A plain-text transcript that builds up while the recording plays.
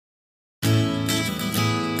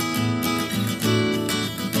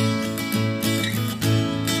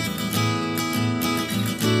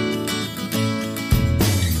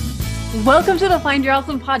Welcome to the Find Your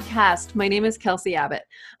Awesome podcast. My name is Kelsey Abbott.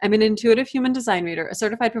 I'm an intuitive human design reader, a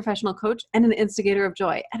certified professional coach, and an instigator of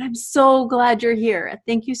joy. And I'm so glad you're here.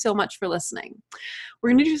 Thank you so much for listening.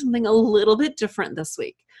 We're going to do something a little bit different this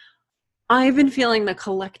week. I've been feeling the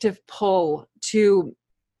collective pull to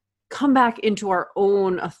come back into our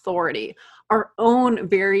own authority, our own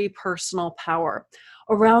very personal power.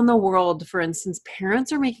 Around the world, for instance,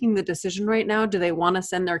 parents are making the decision right now, do they want to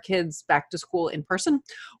send their kids back to school in person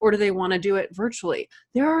or do they want to do it virtually?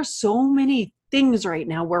 There are so many things right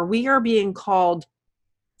now where we are being called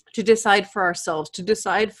to decide for ourselves, to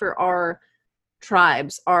decide for our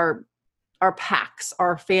tribes, our packs,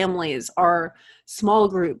 our families, our small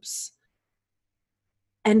groups.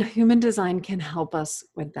 And human design can help us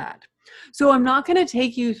with that. So I'm not going to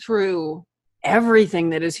take you through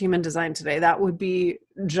everything that is human design today. That would be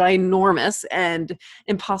ginormous and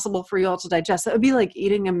impossible for you all to digest. That would be like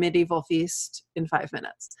eating a medieval feast in 5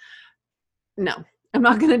 minutes. No, I'm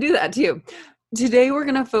not going to do that to you. Today, we're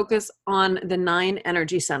going to focus on the 9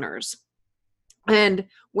 energy centers. And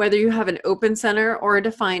whether you have an open center or a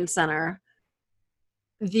defined center,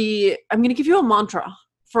 I'm going to give you a mantra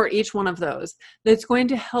for each one of those that's going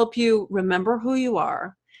to help you remember who you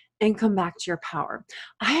are and come back to your power.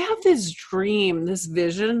 I have this dream, this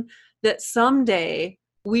vision that someday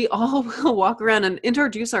we all will walk around and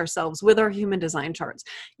introduce ourselves with our human design charts.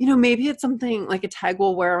 You know, maybe it's something like a tag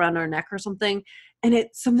we'll wear around our neck or something. And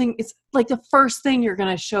it's like the first thing you're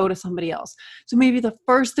going to show to somebody else. So maybe the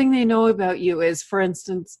first thing they know about you is, for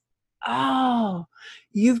instance, oh,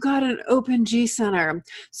 you've got an open G center.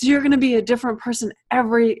 So you're going to be a different person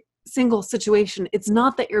every single situation. It's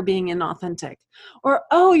not that you're being inauthentic. Or,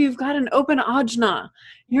 oh, you've got an open ajna.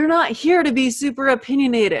 You're not here to be super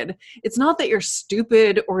opinionated. It's not that you're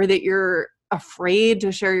stupid or that you're afraid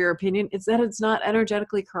to share your opinion. It's that it's not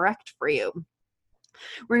energetically correct for you.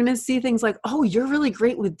 We're going to see things like, oh, you're really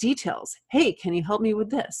great with details. Hey, can you help me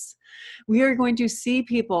with this? We are going to see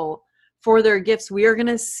people for their gifts. We are going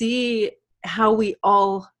to see how we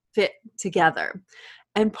all fit together.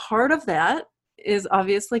 And part of that is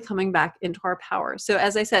obviously coming back into our power. So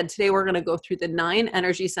as I said, today we're going to go through the 9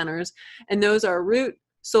 energy centers, and those are root,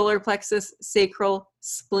 solar plexus, sacral,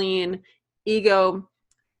 spleen, ego,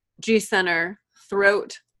 G center,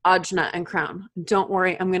 throat, ajna, and crown. Don't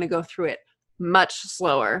worry, I'm going to go through it much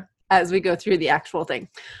slower as we go through the actual thing.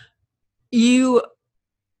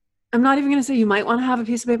 I'm not even going to say you might want to have a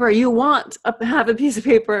piece of paper. You want to have a piece of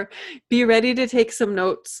paper. Be ready to take some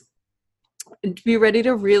notes. Be ready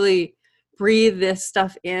to really breathe this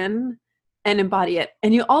stuff in and embody it.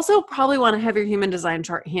 And you also probably want to have your human design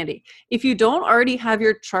chart handy. If you don't already have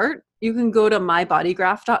your chart, you can go to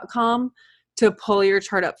mybodygraph.com to pull your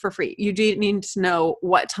chart up for free. You do need to know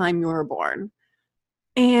what time you were born.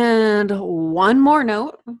 And one more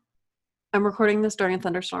note, I'm recording this during a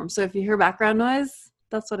thunderstorm. So if you hear background noise,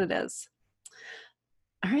 that's what it is.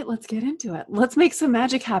 All right, let's get into it. Let's make some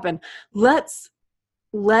magic happen. Let's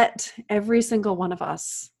let every single one of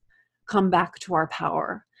us come back to our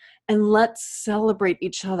power, and let's celebrate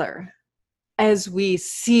each other as we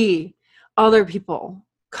see other people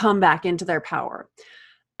come back into their power.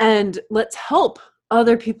 And let's help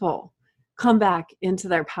other people come back into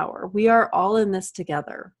their power. We are all in this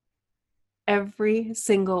together. Every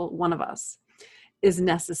single one of us is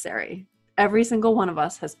necessary. Every single one of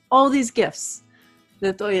us has all these gifts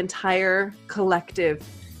that the entire collective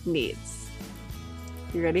needs.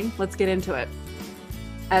 You ready? Let's get into it.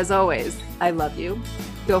 As always, I love you.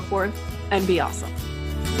 Go forth and be awesome.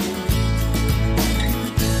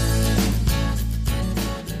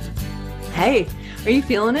 Hey, are you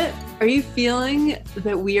feeling it? Are you feeling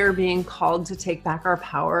that we are being called to take back our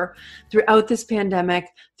power throughout this pandemic,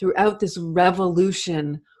 throughout this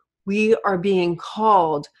revolution? We are being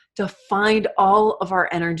called to find all of our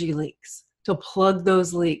energy leaks, to plug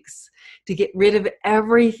those leaks, to get rid of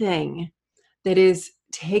everything that is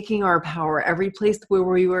taking our power, every place where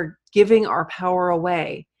we were giving our power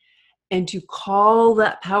away, and to call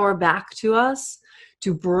that power back to us,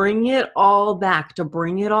 to bring it all back, to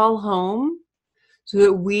bring it all home, so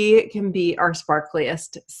that we can be our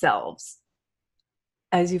sparkliest selves.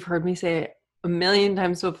 As you've heard me say a million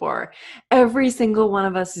times before, every single one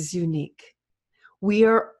of us is unique. We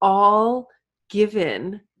are all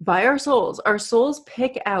given by our souls. Our souls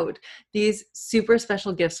pick out these super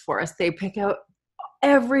special gifts for us. They pick out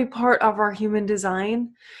every part of our human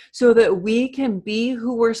design so that we can be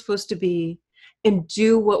who we're supposed to be and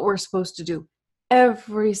do what we're supposed to do.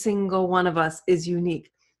 Every single one of us is unique.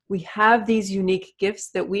 We have these unique gifts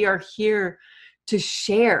that we are here to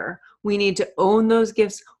share. We need to own those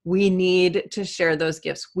gifts. We need to share those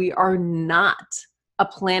gifts. We are not a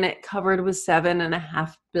planet covered with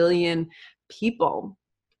 7.5 billion people.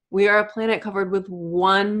 We are a planet covered with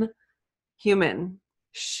one human,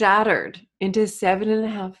 shattered into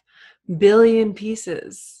 7.5 billion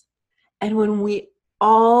pieces. And when we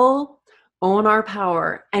all own our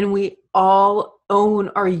power and we all own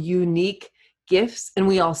our unique gifts and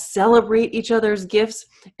we all celebrate each other's gifts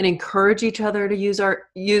and encourage each other to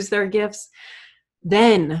use their gifts,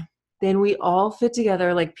 then we all fit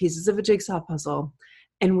together like pieces of a jigsaw puzzle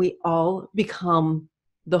and we all become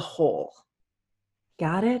the whole.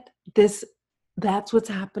 Got it? That's what's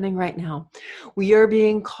happening right now. We are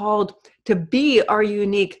being called to be our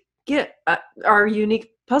unique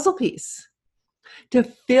puzzle piece, to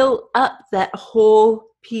fill up that whole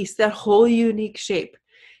piece, that whole unique shape,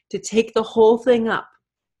 to take the whole thing up,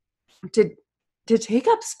 to take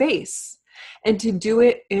up space, and to do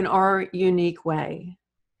it in our unique way.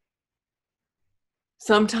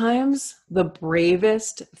 Sometimes the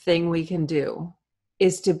bravest thing we can do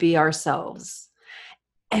is to be ourselves.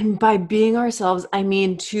 And by being ourselves, I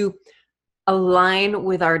mean to align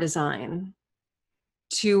with our design,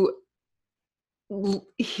 to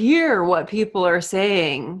hear what people are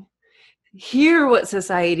saying, hear what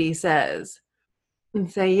society says, and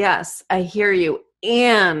say, yes, I hear you.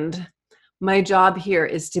 And my job here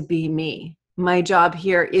is to be me. My job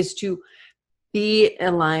here is to be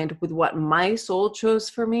aligned with what my soul chose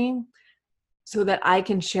for me so that I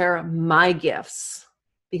can share my gifts,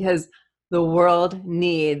 because the world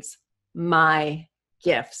needs my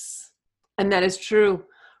gifts. And that is true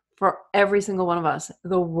for every single one of us.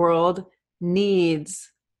 The world needs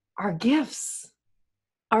our gifts,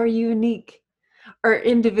 our unique, our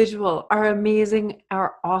individual, our amazing,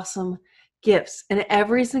 our awesome gifts. And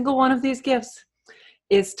every single one of these gifts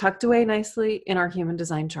is tucked away nicely in our human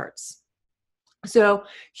design charts. So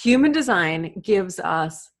human design gives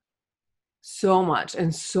us so much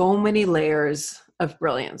and so many layers of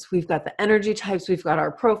brilliance. We've got the energy types, we've got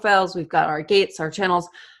our profiles, we've got our gates, our channels,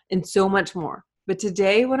 and so much more. But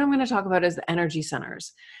today, what I'm going to talk about is the energy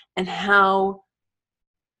centers and how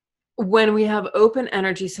when we have open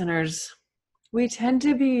energy centers, we tend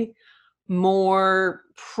to be more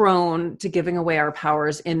prone to giving away our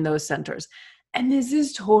powers in those centers. And this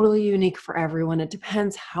is totally unique for everyone. It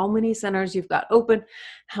depends how many centers you've got open,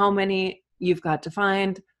 how many you've got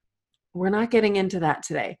defined. We're not getting into that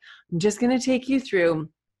today. I'm just going to take you through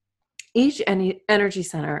each energy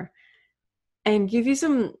center and give you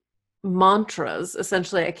some mantras,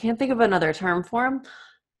 essentially. I can't think of another term for them,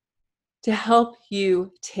 to help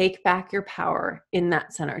you take back your power in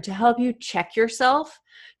that center, to help you check yourself,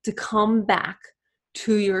 to come back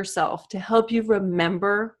to yourself, to help you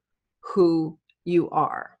remember who you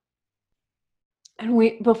are.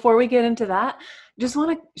 And before we get into that, I just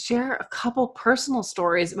want to share a couple personal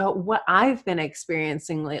stories about what I've been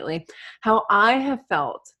experiencing lately, how I have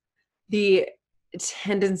felt the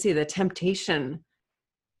tendency, the temptation,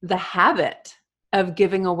 the habit of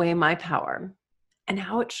giving away my power, and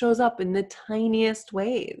how it shows up in the tiniest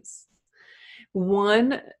ways.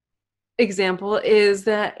 One example is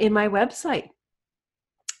that in my website,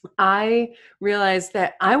 I realized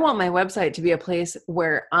that I want my website to be a place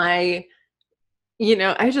where I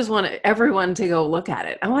just want everyone to go look at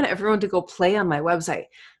it. I want everyone to go play on my website.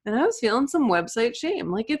 And I was feeling some website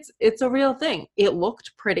shame. Like it's a real thing. It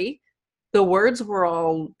looked pretty. The words were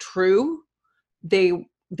all true. They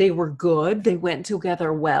were good. They went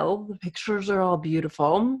together well. The pictures are all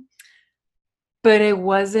beautiful. But it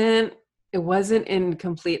wasn't in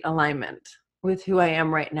complete alignment with who I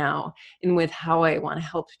am right now and with how I want to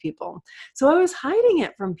help people. So I was hiding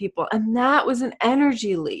it from people, and that was an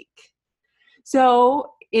energy leak.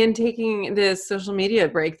 So in taking this social media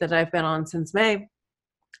break that I've been on since May,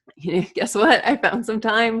 guess what? I found some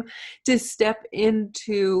time to step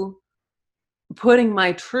into putting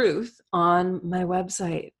my truth on my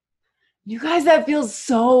website. You guys, that feels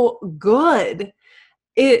so good.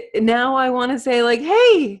 Now I want to say, like,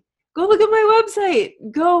 hey, go look at my website.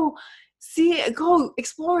 Go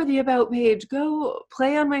explore the about page. Go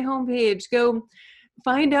play on my homepage. Go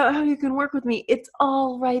find out how you can work with me. It's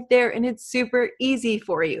all right there, and it's super easy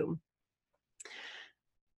for you.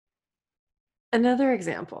 Another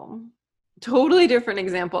example, totally different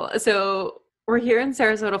example. So we're here in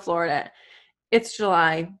Sarasota, Florida. It's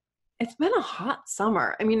July. It's been a hot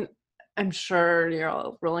summer. I mean, I'm sure you're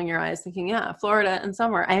all rolling your eyes thinking, yeah, Florida in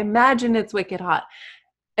summer. I imagine it's wicked hot.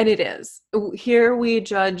 And it is. Here we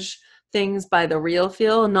judge things by the real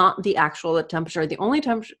feel, not the actual temperature.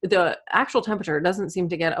 The actual temperature doesn't seem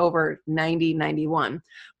to get over 90, 91.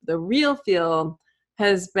 The real feel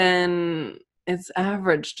it's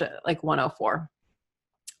averaged like 104.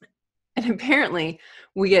 And apparently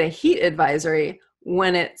we get a heat advisory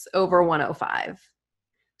when it's over 105.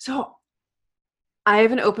 So I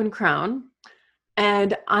have an open crown,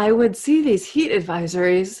 and I would see these heat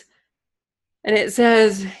advisories, and it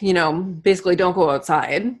says, basically don't go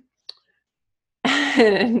outside.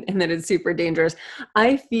 and that it's super dangerous.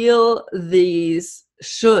 I feel these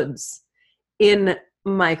shoulds in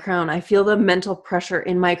my crown. I feel the mental pressure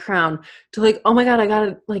in my crown to like, oh my God, I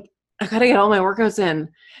gotta get all my workouts in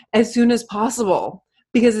as soon as possible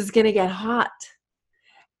because it's gonna get hot.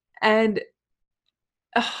 And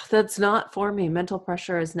that's not for me. Mental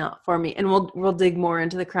pressure is not for me. And we'll dig more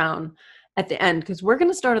into the crown at the end because we're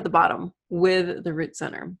gonna start at the bottom with the root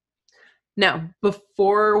center. Now,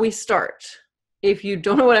 before we start, if you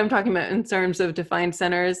don't know what I'm talking about in terms of defined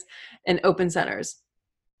centers and open centers,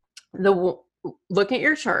 look at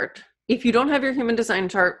your chart. If you don't have your human design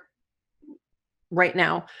chart right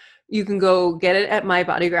now, you can go get it at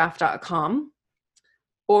mybodygraph.com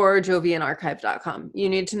or jovianarchive.com. You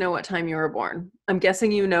need to know what time you were born. I'm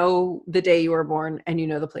guessing you know the day you were born and you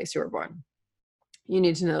know the place you were born. You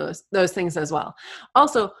need to know those things as well.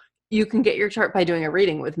 Also, you can get your chart by doing a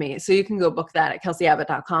reading with me. So you can go book that at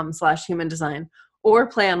kelseyAbbott.com/human design or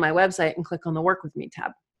play on my website and click on the work with me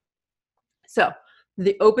tab. So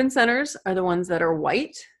the open centers are the ones that are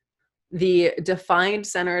white. The defined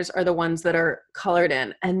centers are the ones that are colored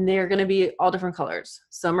in, and they're going to be all different colors.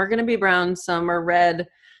 Some are going to be brown, some are red,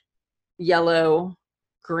 yellow,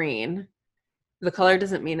 green. The color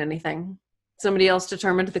doesn't mean anything. Somebody else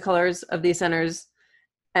determined the colors of these centers,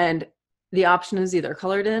 and the option is either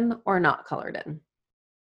colored in or not colored in.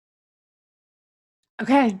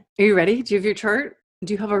 Okay, are you ready? Do you have your chart?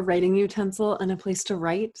 Do you have a writing utensil and a place to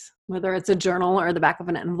write? Whether it's a journal or the back of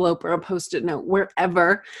an envelope or a Post-it note,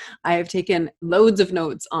 wherever. I have taken loads of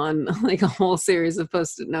notes on like a whole series of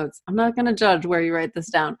Post-it notes. I'm not going to judge where you write this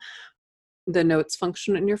down. The notes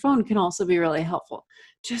function in your phone can also be really helpful.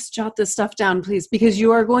 Just jot this stuff down, please, because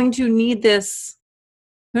you are going to need this.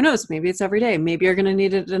 Who knows? Maybe it's every day. Maybe you're going to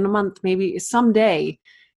need it in a month. Maybe someday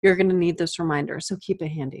you're going to need this reminder. So keep it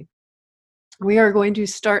handy. We are going to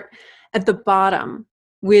start at the bottom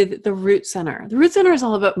with the root center. The root center is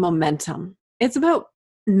all about momentum. It's about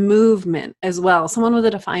movement as well. Someone with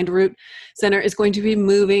a defined root center is going to be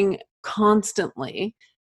moving constantly,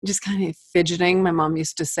 just kind of fidgeting. My mom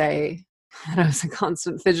used to say that I was a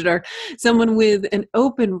constant fidgeter. Someone with an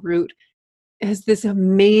open root has this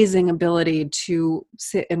amazing ability to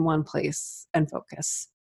sit in one place and focus.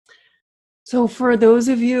 So for those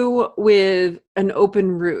of you with an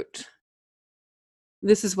open root,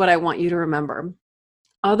 this is what I want you to remember.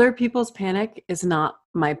 Other people's panic is not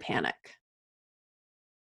my panic.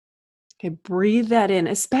 Okay, breathe that in,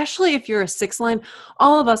 especially if you're a 6 line.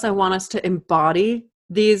 All of us, I want us to embody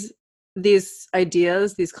these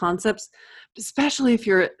ideas, these concepts, especially if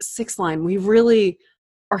you're 6 line. We really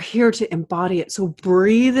are here to embody it. So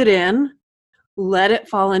breathe it in, let it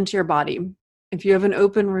fall into your body. If you have an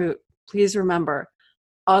open root, please remember,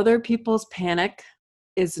 other people's panic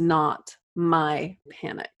is not my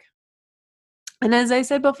panic. And as I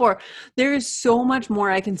said before, there is so much more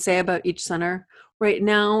I can say about each center. Right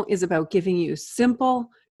now is about giving you simple,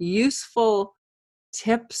 useful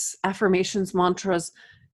tips, affirmations, mantras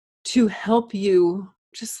to help you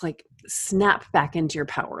just like snap back into your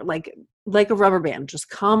power, like a rubber band, just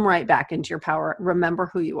come right back into your power. Remember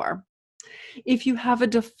who you are. If you have a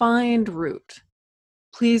defined root,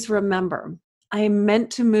 please remember, I am meant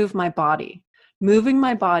to move my body. Moving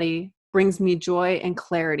my body brings me joy and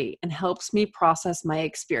clarity and helps me process my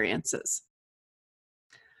experiences.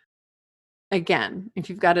 Again, if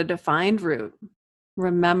you've got a defined root,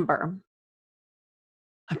 remember,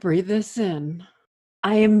 I breathe this in.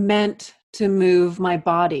 I am meant to move my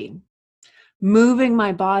body. Moving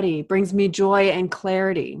my body brings me joy and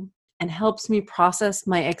clarity and helps me process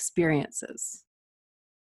my experiences.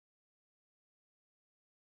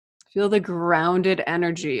 Feel the grounded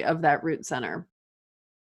energy of that root center.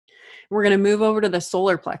 We're going to move over to the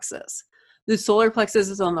solar plexus. The solar plexus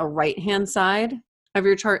is on the right-hand side of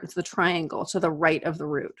your chart. It's the triangle to the right of the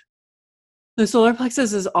root. The solar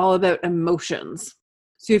plexus is all about emotions.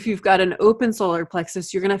 So if you've got an open solar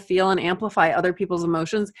plexus, you're going to feel and amplify other people's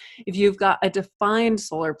emotions. If you've got a defined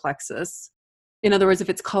solar plexus, in other words, if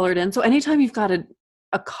it's colored in, so anytime you've got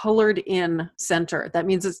a colored in center, that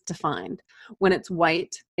means it's defined. When it's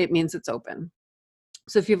white, it means it's open.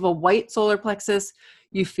 So if you have a white solar plexus,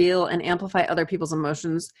 you feel and amplify other people's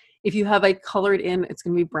emotions. If you have a colored in, it's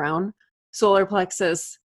going to be brown solar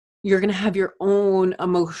plexus, you're going to have your own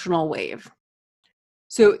emotional wave.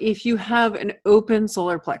 So if you have an open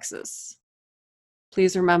solar plexus,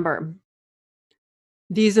 please remember,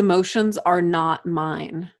 These emotions are not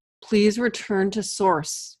mine. Please return to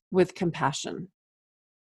source with compassion.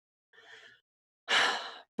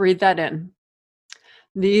 Breathe that in.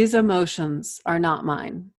 These emotions are not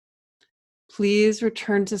mine. Please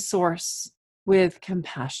return to source with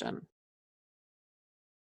compassion.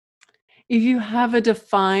 If you have a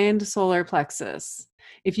defined solar plexus,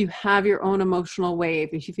 if you have your own emotional wave,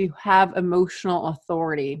 if you have emotional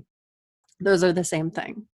authority, those are the same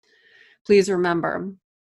thing. Please remember,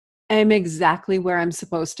 I'm exactly where I'm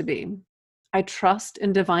supposed to be. I trust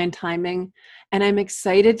in divine timing, and I'm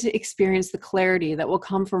excited to experience the clarity that will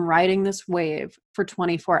come from riding this wave for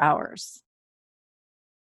 24 hours.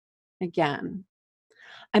 Again,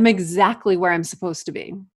 I'm exactly where I'm supposed to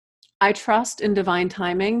be. I trust in divine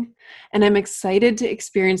timing, and I'm excited to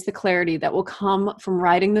experience the clarity that will come from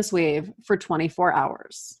riding this wave for 24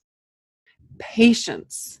 hours.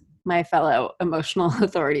 Patience, my fellow emotional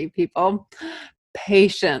authority people.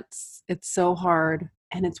 Patience. It's so hard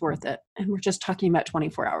and it's worth it. And we're just talking about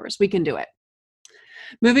 24 hours. We can do it.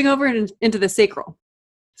 Moving over into the sacral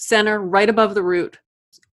center, right above the root,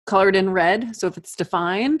 colored in red. So if it's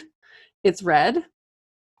defined, it's red.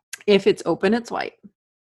 If it's open, it's white.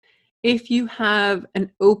 If you have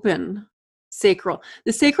an open sacral,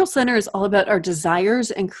 the sacral center is all about our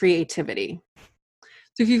desires and creativity.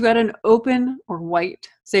 So if you've got an open or white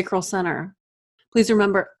sacral center, please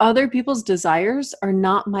remember, other people's desires are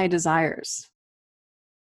not my desires.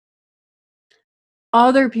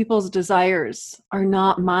 Other people's desires are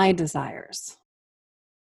not my desires.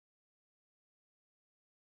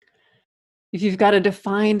 If you've got a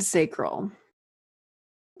defined sacral,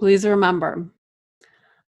 please remember,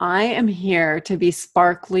 I am here to be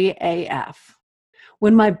sparkly AF.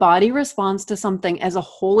 When my body responds to something as a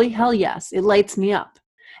holy hell yes, it lights me up.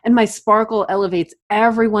 And my sparkle elevates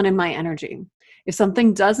everyone in my energy. If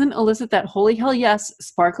something doesn't elicit that holy hell yes,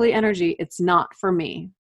 sparkly energy, it's not for me.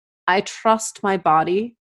 I trust my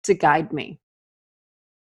body to guide me.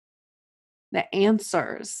 The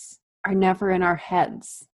answers are never in our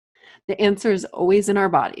heads. The answer is always in our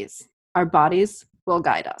bodies. Our bodies will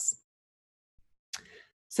guide us.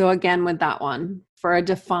 So again, with that one, for a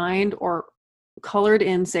defined or colored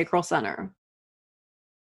in sacral center,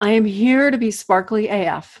 I am here to be sparkly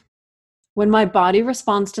AF. When my body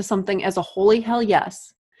responds to something as a holy hell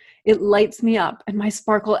yes, it lights me up and my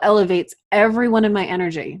sparkle elevates everyone in my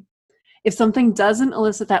energy. If something doesn't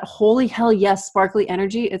elicit that holy hell yes sparkly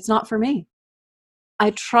energy, it's not for me.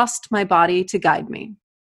 I trust my body to guide me.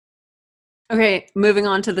 Okay, moving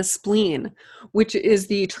on to the spleen, which is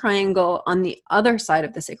the triangle on the other side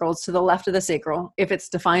of the sacral. It's to the left of the sacral. If it's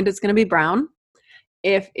defined, it's going to be brown.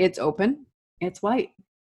 If it's open, it's white.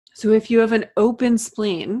 So if you have an open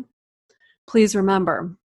spleen, please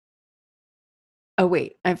remember. Oh,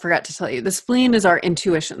 wait, I forgot to tell you. The spleen is our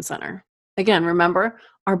intuition center. Again, remember,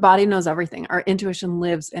 our body knows everything. Our intuition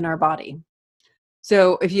lives in our body.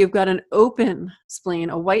 So if you've got an open spleen,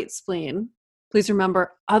 a white spleen, please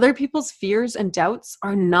remember, other people's fears and doubts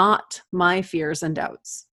are not my fears and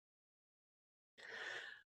doubts.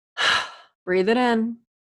 Breathe it in.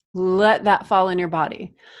 Let that fall in your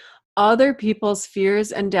body. Other people's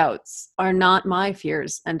fears and doubts are not my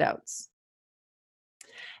fears and doubts.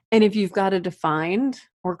 And if you've got a defined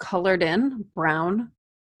or colored in brown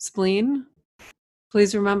spleen,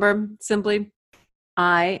 please remember simply,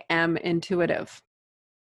 I am intuitive.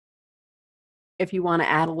 If you want to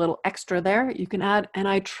add a little extra there, you can add, and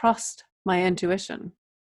I trust my intuition.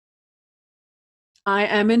 I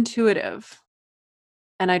am intuitive,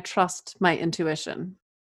 and I trust my intuition.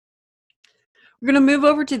 We're going to move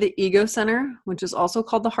over to the ego center, which is also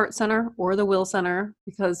called the heart center or the will center,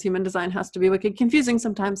 because human design has to be wicked confusing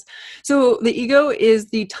sometimes. So the ego is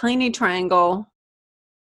the tiny triangle.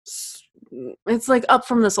 It's like up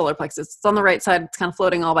from the solar plexus. It's on the right side. It's kind of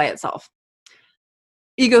floating all by itself.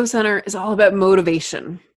 Ego center is all about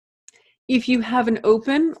motivation. If you have an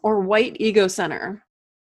open or white ego center,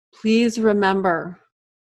 please remember,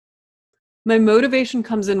 my motivation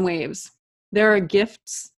comes in waves. There are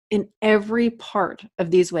gifts in every part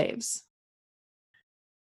of these waves.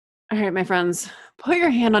 All right, my friends, put your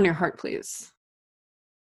hand on your heart, please,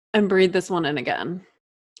 and breathe this one in again.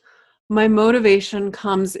 My motivation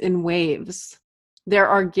comes in waves. There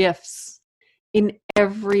are gifts in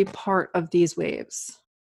every part of these waves.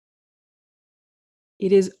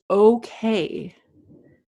 It is okay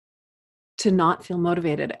to not feel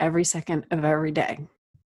motivated every second of every day.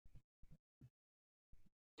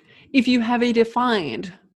 If you have a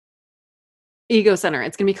defined ego center,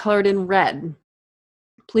 it's going to be colored in red.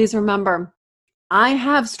 Please remember, I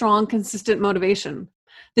have strong, consistent motivation.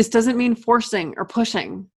 This doesn't mean forcing or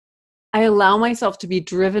pushing. I allow myself to be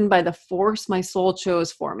driven by the force my soul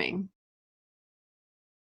chose for me.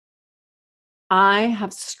 I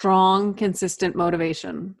have strong, consistent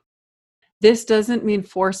motivation. This doesn't mean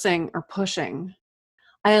forcing or pushing.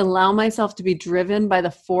 I allow myself to be driven by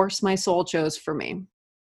the force my soul chose for me.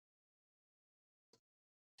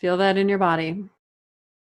 Feel that in your body.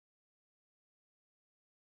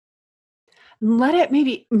 Let it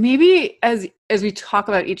maybe as we talk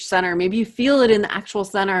about each center, maybe you feel it in the actual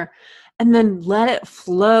center and then let it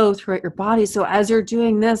flow throughout your body. So as you're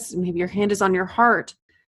doing this, maybe your hand is on your heart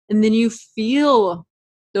and then you feel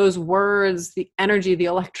those words, the energy, the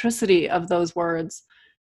electricity of those words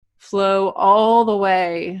flow all the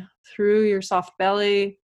way through your soft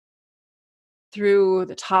belly, through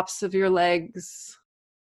the tops of your legs,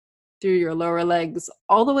 through your lower legs,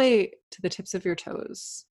 all the way to the tips of your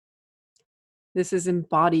toes. This is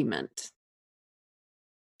embodiment.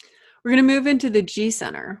 We're going to move into the G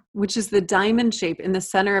center, which is the diamond shape in the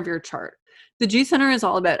center of your chart. The G center is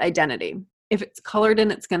all about identity. If it's colored in,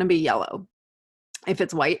 it's going to be yellow. If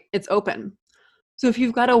it's white, it's open. So if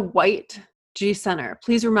you've got a white G center,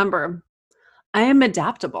 please remember, I am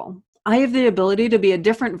adaptable. I have the ability to be a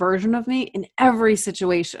different version of me in every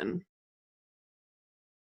situation.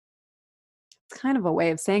 It's kind of a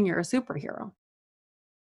way of saying you're a superhero.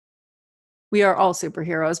 We are all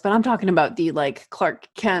superheroes, but I'm talking about the like Clark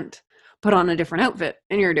Kent, put on a different outfit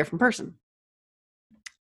and you're a different person.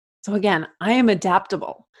 So again, I am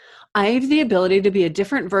adaptable. I have the ability to be a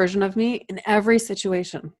different version of me in every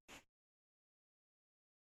situation.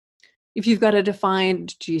 If you've got a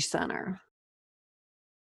defined G center,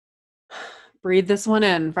 breathe this one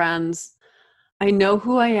in, friends. I know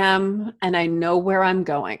who I am and I know where I'm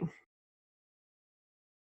going.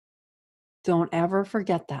 Don't ever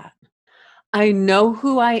forget that. I know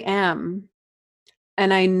who I am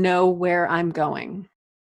and I know where I'm going.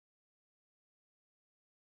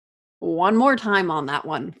 One more time on that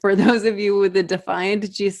one for those of you with the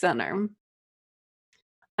defined G center.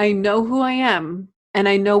 I know who I am and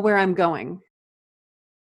I know where I'm going.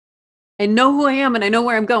 I know who I am and I know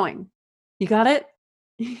where I'm going. You got it?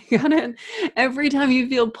 You got it? Every time you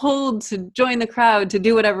feel pulled to join the crowd, to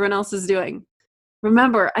do what everyone else is doing,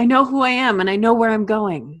 remember, I know who I am and I know where I'm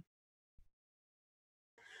going.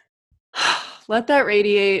 Let that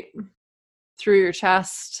radiate through your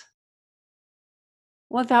chest.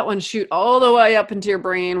 Let that one shoot all the way up into your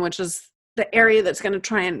brain, which is the area that's going to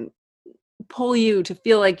try and pull you to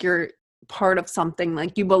feel like you're part of something,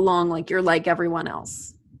 like you belong, like you're like everyone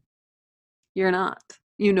else. You're not.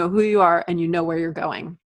 You know who you are and you know where you're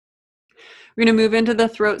going. We're going to move into the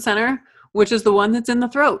throat center, which is the one that's in the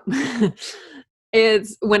throat.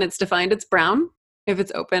 It's when it's defined, it's brown. If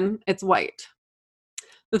it's open, it's white.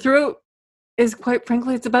 The throat is, quite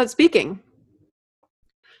frankly, it's about speaking.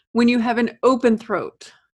 When you have an open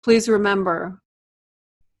throat, please remember,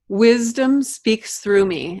 wisdom speaks through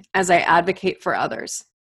me as I advocate for others.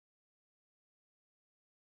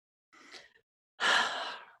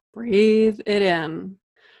 Breathe it in.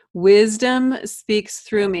 Wisdom speaks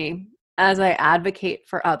through me as I advocate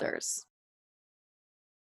for others.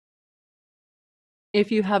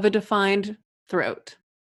 If you have a defined throat,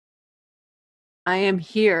 I am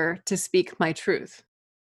here to speak my truth.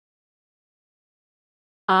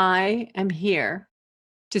 I am here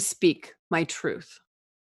to speak my truth.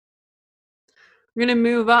 We're going to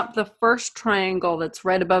move up the first triangle that's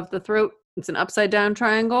right above the throat. It's an upside down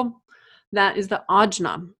triangle. That is the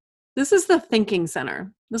ajna. This is the thinking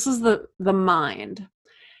center. This is the mind.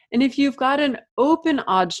 And if you've got an open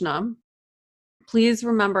ajna, please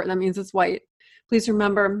remember, that means it's white. Please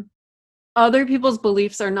remember, other people's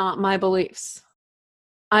beliefs are not my beliefs.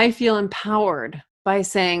 I feel empowered by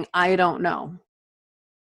saying, I don't know.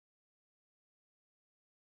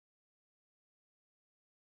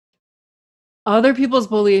 Other people's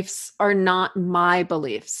beliefs are not my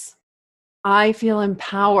beliefs. I feel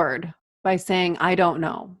empowered by saying, I don't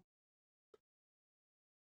know.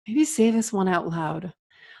 Maybe say this one out loud.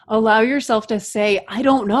 Allow yourself to say, I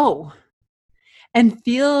don't know, and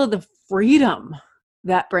feel the freedom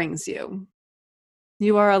that brings you.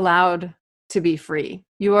 You are allowed to be free.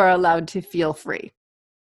 You are allowed to feel free.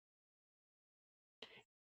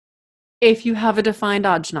 If you have a defined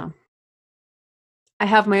ajna, I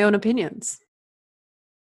have my own opinions.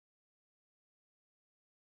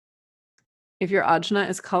 If your ajna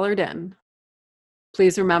is colored in,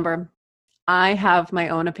 please remember, I have my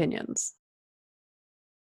own opinions.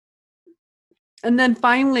 And then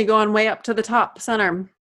finally, going way up to the top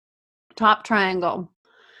center, top triangle.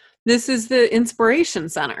 This is the inspiration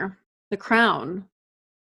center, the crown.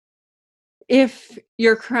 If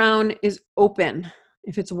your crown is open,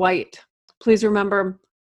 If it's white, please remember,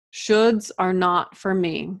 shoulds are not for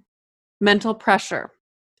me. Mental pressure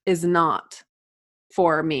is not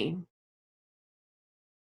for me.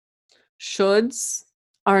 Shoulds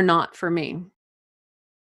are not for me.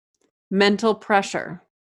 Mental pressure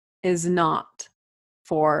is not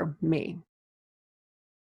for me.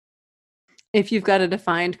 If you've got a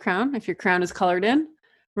defined crown, if your crown is colored in,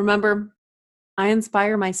 remember, I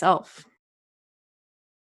inspire myself.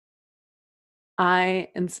 I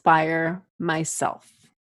inspire myself.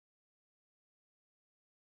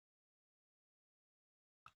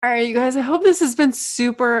 All right, you guys, I hope this has been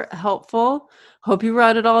super helpful. Hope you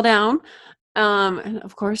wrote it all down. And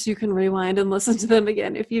of course, you can rewind and listen to them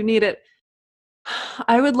again if you need it.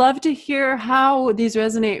 I would love to hear how these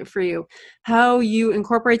resonate for you, how you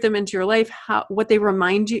incorporate them into your life, what they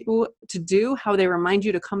remind you to do, how they remind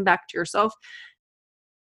you to come back to yourself,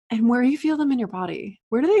 and where you feel them in your body.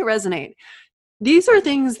 Where do they resonate? These are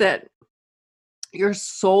things that your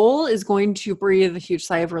soul is going to breathe a huge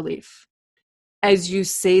sigh of relief as you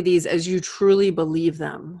say these, as you truly believe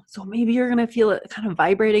them. So maybe you're going to feel it kind of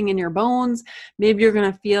vibrating in your bones. Maybe you're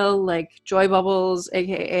going to feel like joy bubbles,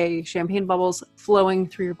 aka champagne bubbles, flowing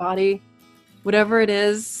through your body. Whatever it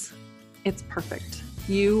is, it's perfect.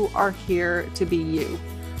 You are here to be you.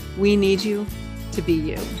 We need you to be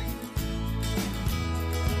you.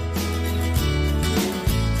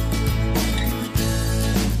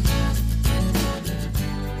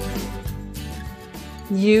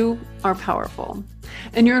 You are powerful.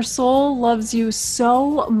 And your soul loves you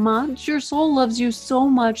so much. Your soul loves you so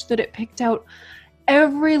much that it picked out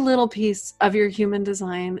every little piece of your human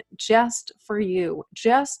design just for you,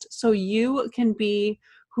 just so you can be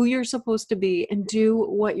who you're supposed to be and do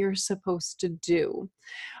what you're supposed to do.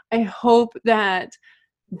 I hope that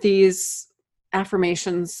these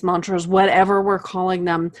affirmations, mantras, whatever we're calling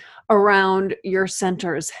them, around your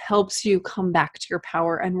centers helps you come back to your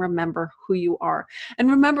power and remember who you are. And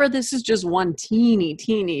remember, this is just one teeny,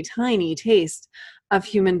 tiny taste of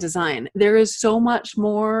human design. There is so much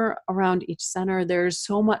more around each center. There's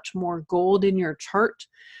so much more gold in your chart.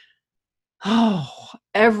 Oh,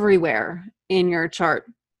 everywhere in your chart.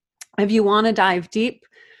 If you want to dive deep,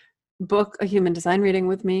 book a human design reading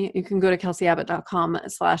with me. You can go to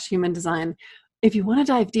kelsieabbott.com/human design. If you want to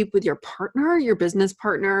dive deep with your partner, your business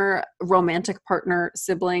partner, romantic partner,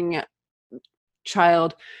 sibling,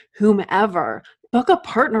 child, whomever, book a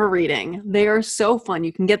partner reading. They are so fun.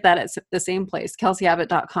 You can get that at the same place,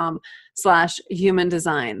 kelsieabbott.com/human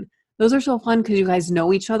design. Those are so fun because you guys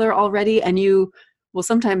know each other already, and you will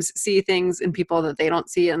sometimes see things in people that they don't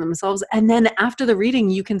see in themselves. And then after the reading,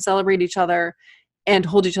 you can celebrate each other and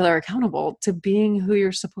hold each other accountable to being who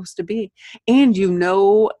you're supposed to be. And you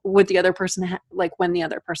know what the other person, like when the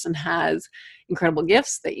other person has incredible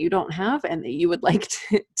gifts that you don't have and that you would like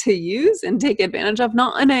to use and take advantage of,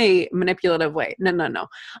 not in a manipulative way. No.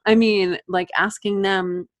 I mean, like asking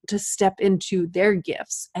them to step into their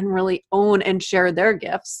gifts and really own and share their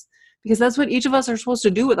gifts, because that's what each of us are supposed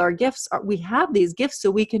to do with our gifts. We have these gifts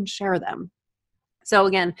so we can share them. So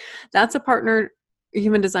again, that's a partner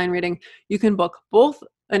human design reading. You can book both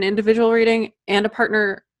an individual reading and a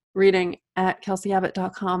partner reading at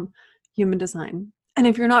kelsieabbott.com/human design. And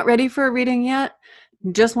if you're not ready for a reading yet,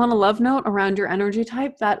 just want a love note around your energy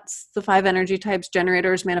type, that's the 5 energy types: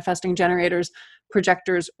 generators, manifesting generators,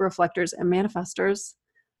 projectors, reflectors, and manifestors.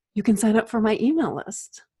 You can sign up for my email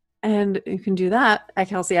list. And you can do that at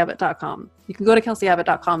kelsieabbott.com. You can go to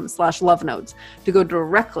kelsieabbott.com/love notes to go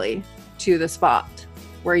directly to the spot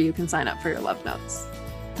where you can sign up for your love notes.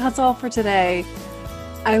 That's all for today.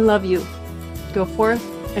 I love you. Go forth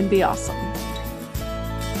and be awesome.